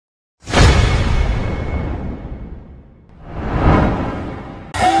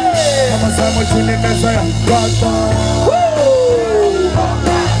Tabasamu chini meza ya brother.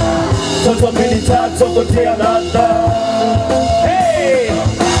 Toto mbili tatu kutia ladha. Hey!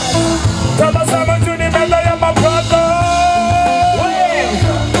 Tabasamu chini meza ya my brother. Wave!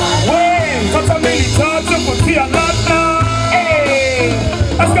 Toto mbili tatu kutia ladha. Hey!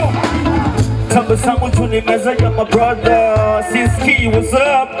 Let's go! Tabasamu chini meza ya my brother. Siski, what's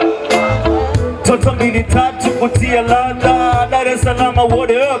up? Toto mbili tatu kutia ladha. Dar es Salaam,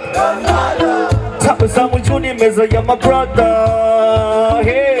 what up? Tabasamu chini meza ya my brother.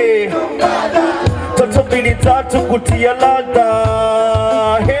 Hey. Toto mbili tatu kutia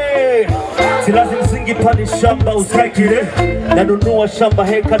ladha. Hey. Silazi msingi pali shamba usrakire. Nanunua shamba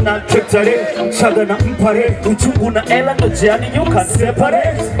heka na chektare. Chaga na mpare. Uchungu na ela no jani you can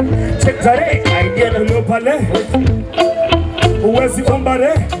separate. Chektare idea na lopale. Uwezi kombare.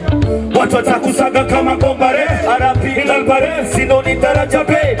 Watu watakusaga kama kombare. Arapi ilalbare. Sino ni daraja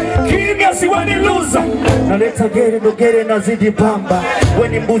be. Kimya siwani loser. Naleta gere ndo gere na zidi bamba.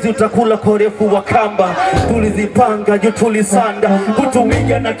 Weni mbuzi utakula korefu wa kamba. Tulizipanga juu tulisanda.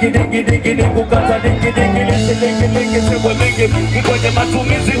 Kutumiga na kidingi dingi dingu kata dingi dingi lingi lingi lingi sewa lingi. Kwenye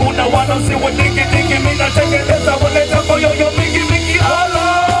matumizi una wano siwa dingi dingi. Mina tengeneza waleta moyo yo mingi mingi.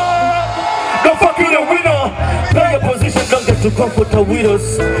 Allah. Don't fuck you the winner. Play your position, don't get too comfortable with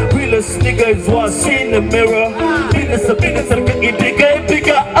us. Realest nigga is what I see in the mirror. Business, I'm getting bigger and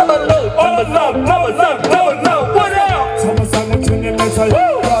bigger. I'm a love, I'm a love, I'm a love, I'm a love. What up? Tabasamu chini meza ya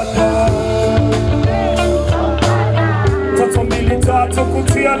brother. Toto mbili tatu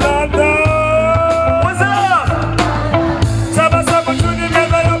kutia ladha. What's up? Tabasamu chini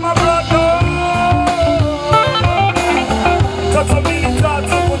meza ya my brother. Toto mbili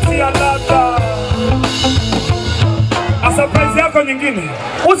tatu kutia ladha. A surprise yako nyingine.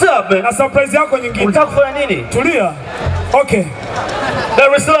 What's up, man? A surprise yako nyingine. Unataka kufanya nini? Tulia. Okay.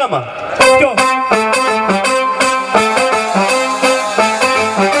 Dar es Salaam. Let's go.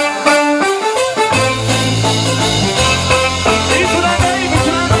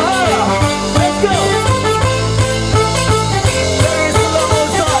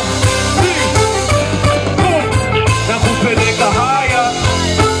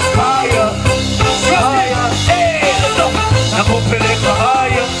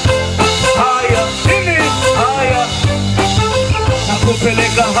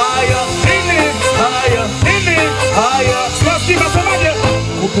 Kupeleka haya, ini, haya, ini, haya. Swasti masamaje?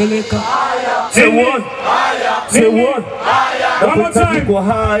 Kupeleka haya. Say what? Haya. Say what? Haya. One more time. Kwa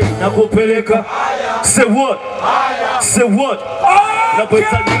haya, na kupeleka haya. Say what? Haya. Say what? Na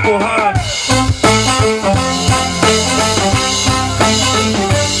kupeleka kwa haya.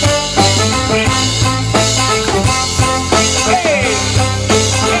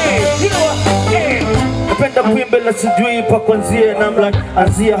 Napenda kuimba la sijui pa kuanzia na mlaki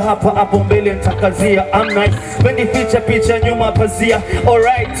anzia hapa hapo mbele nitakazia. I'm nice, spendi picha nyuma pazia.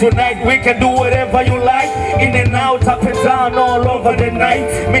 Alright, tonight we can do whatever you like. In and out, up and down, all over the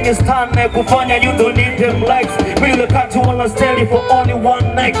night. Mini stand kufanya, you don't need them likes. We look at you wanna stay for only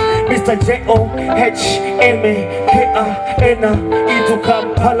one night. Mr. Johmkana Itu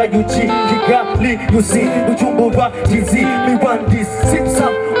Kampala Yuchi Kigali You see Ujumbura Tizi Me want this Sip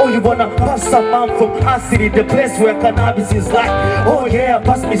some. Oh you wanna pass some man from our city, the place where cannabis is like. Oh yeah,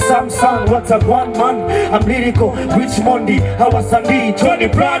 pass me some son. What a one man. I'm lyrical, Rich Monday, Hawasandi, Johnny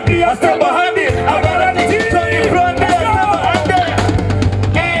Brandy. I stand behind it, I got it, Johnny Brandy. I stand behind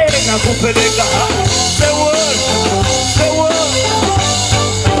it. Hey, nakupeleka. Say what? Say what?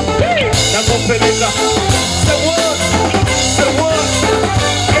 Hey, nakupeleka. Say what? Say what?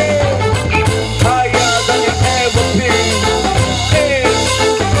 Hey, higher than you ever been. Hey.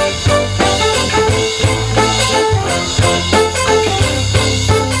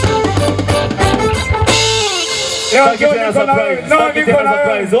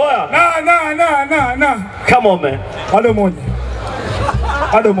 No. Come on, man. I don't want you.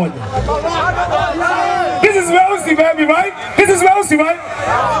 This is Wealthy, baby, right? This is Wealthy, right?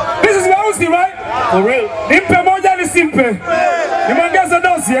 This is Wealthy, right? For real? Nimpe moja ni simpe. Nimeongeza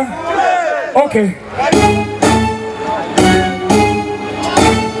dosi, yeah? Okay.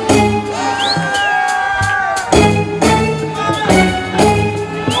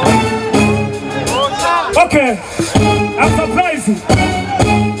 Okay. I'm surprised.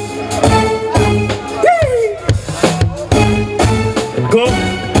 Go.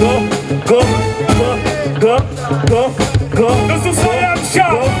 No su soya msha.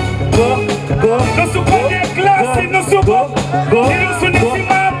 Go. No su kwenye glasi, no su go. No su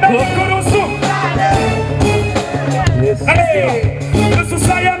nisimame, no su. Hey. No su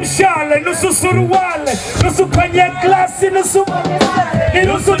soya mshale, nusu suruale, nusu kwenye glasi, nusu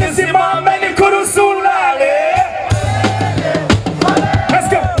niruhusu nisimame nikuruhusu ulale. Let's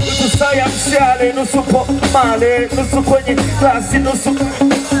go. Nusu saya mshale, nusu pomale, nusu kwenye glasi, nusu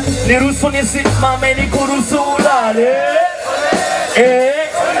niruhusu nisimame nikuruhusu ulale.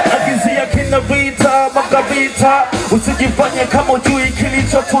 Akizia kina vita, makavita, usijifanye kama ujui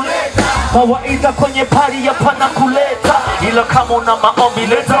kilichotuleta. Mawaidha kwenye pari ya pana kuleta, ila kama una maombi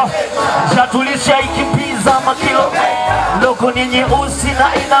leta. Shatulisha ikimbiza makilometa, logo ni nyeusi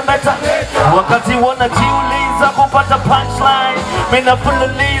na inameta. Wakati wanajiuliza kupata punchline, mina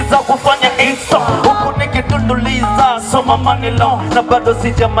fululiza kufanya insta, huku nikidunduliza. Soma manilo na bado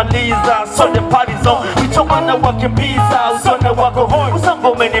sijamaliza, so the party zone wichomana wakimbiza. Usone wako hoi,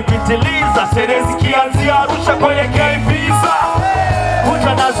 usambo umenipitiliza. Serezi kianzia Arusha kuelekea Ibiza.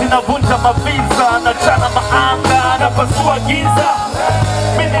 Vunja nazi na vunja maviza, na chana maanga na pasua giza.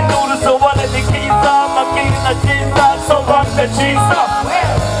 Mini nuru so wale nikiza, Makini na jiza, so bamte jiza.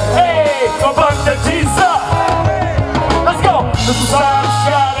 Hey, so bamte jiza. Let's go. Nusu saa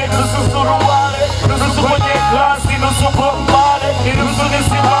mshale, nusu suruale, nusu kwenye glasi, nusu bombale. Niruhusu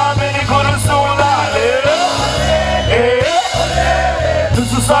nisimame nikuruhusu ulale.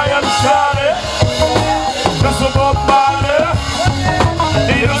 Nusu saa ya mshale, nusu bombale.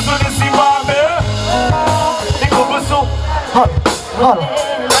 Niruhusu nisimame nikuruhusu. Hala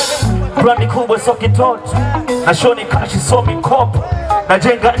brandi kubwa so kitoto, na shoni kashi so mikopo.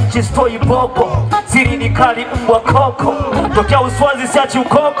 Najenga nchi stoi boko, siri ni kali mbwa koko. Tokea Uswazi siachi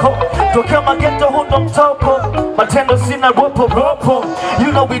ukoko, tokea mageto hundo mtoko. Matendo sina ropo ropo,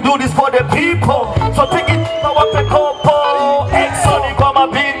 you know we do this for the people. So pigi wape kopo, Exoni kwa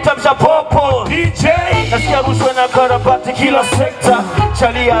mabinta mshapopo. DJ nasikia rushwa na karabati kila sekta.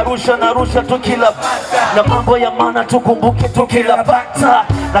 Chali Arusha na Arusha tu kila bata, na mambo ya maana tukumbuke tu kila bata.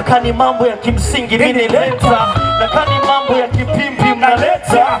 Na kani mambo ya kimsingi mini leta, na kani mambo ya kipimpi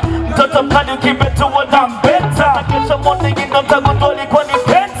mnaleta. Mtoto mkali ukibetu wana mbeta, na kesha morning ino mtagundoli kwa ni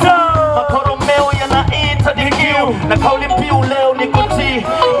penta. Makoromeo yanaita dikiu, na kauli mpiu leo ni kuti.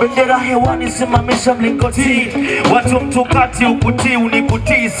 Bendera hewani simamisha mlingoti, watu mtukati ukuti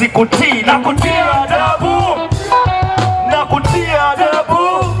unikuti sikuti. Na kutia adabu, na kutia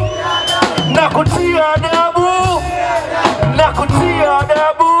adabu, na kutia adabu, na kutia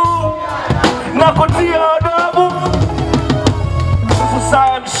adabu, na kutia adabu. Nusu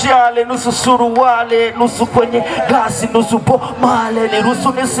saa mshale, nusu suruale, nusu kwenye glasi, nusu pomale.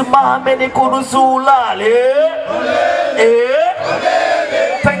 Niruhusu nisimame nikuruhusu ulale.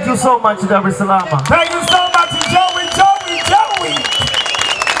 Thank you so much, Dar es Salaam. Thank you so much, Joey.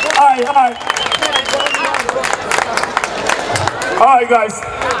 Alright guys,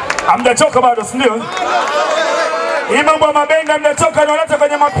 hamjachoka bado si ndio? Hii mambo ya mabenga mmechoka, niolete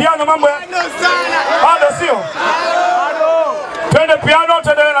kwenye mapiano mambo ya bado sio? Twende piano,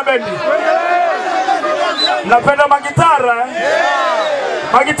 tuendelee na bendi. Napenda magitara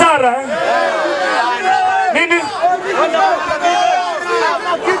magitara nini?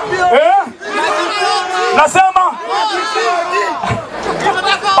 Nasema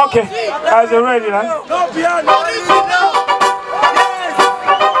okay, guys, you ready now? No piano.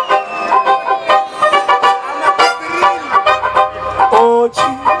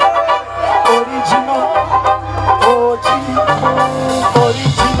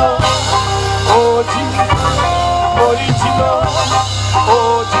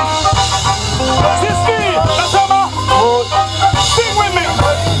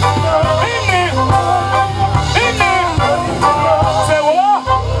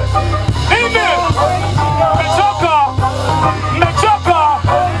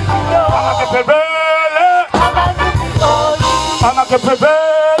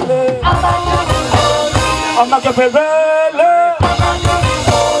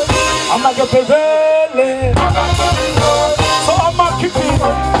 So I'ma keep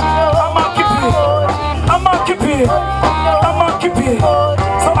it.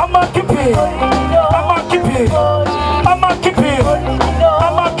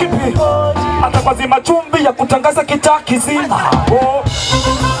 Atapazima chumbi ya kutangaza kitaa kizima.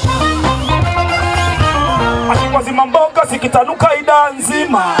 Atapazima mboga zikitanuka ida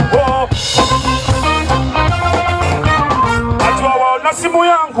nzima. Ajua waona simu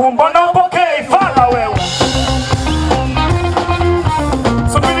yangu mbona upokei fala wewe.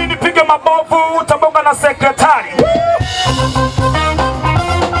 Subiri nipige mabovu utabonga na sekretari.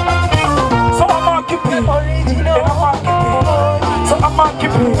 So I'ma keep it. So I'ma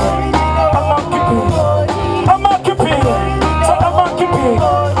keep it. I'ma keep it. So I'ma keep it.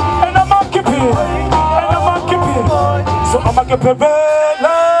 And I'ma keep it. And I'ma keep it. So I'ma keep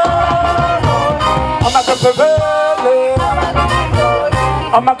it.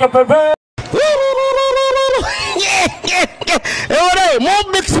 Amakepebe. Ewe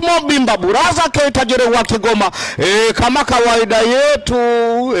mobix mobimba buraza ke tajere wa Kigoma kama kawaida yetu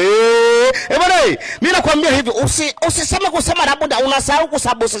ewe mimi nakwambia hivi usiseme kusema labda unasahau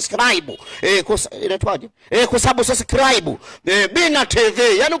kusubscribe inaitwaje kusubscribe BinaTv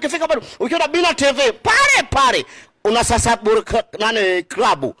yani ukifika bado ukiona BinaTv pale unasasa nani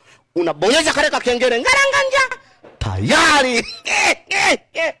club unabonyeza kale kakengele ngaranganja tayari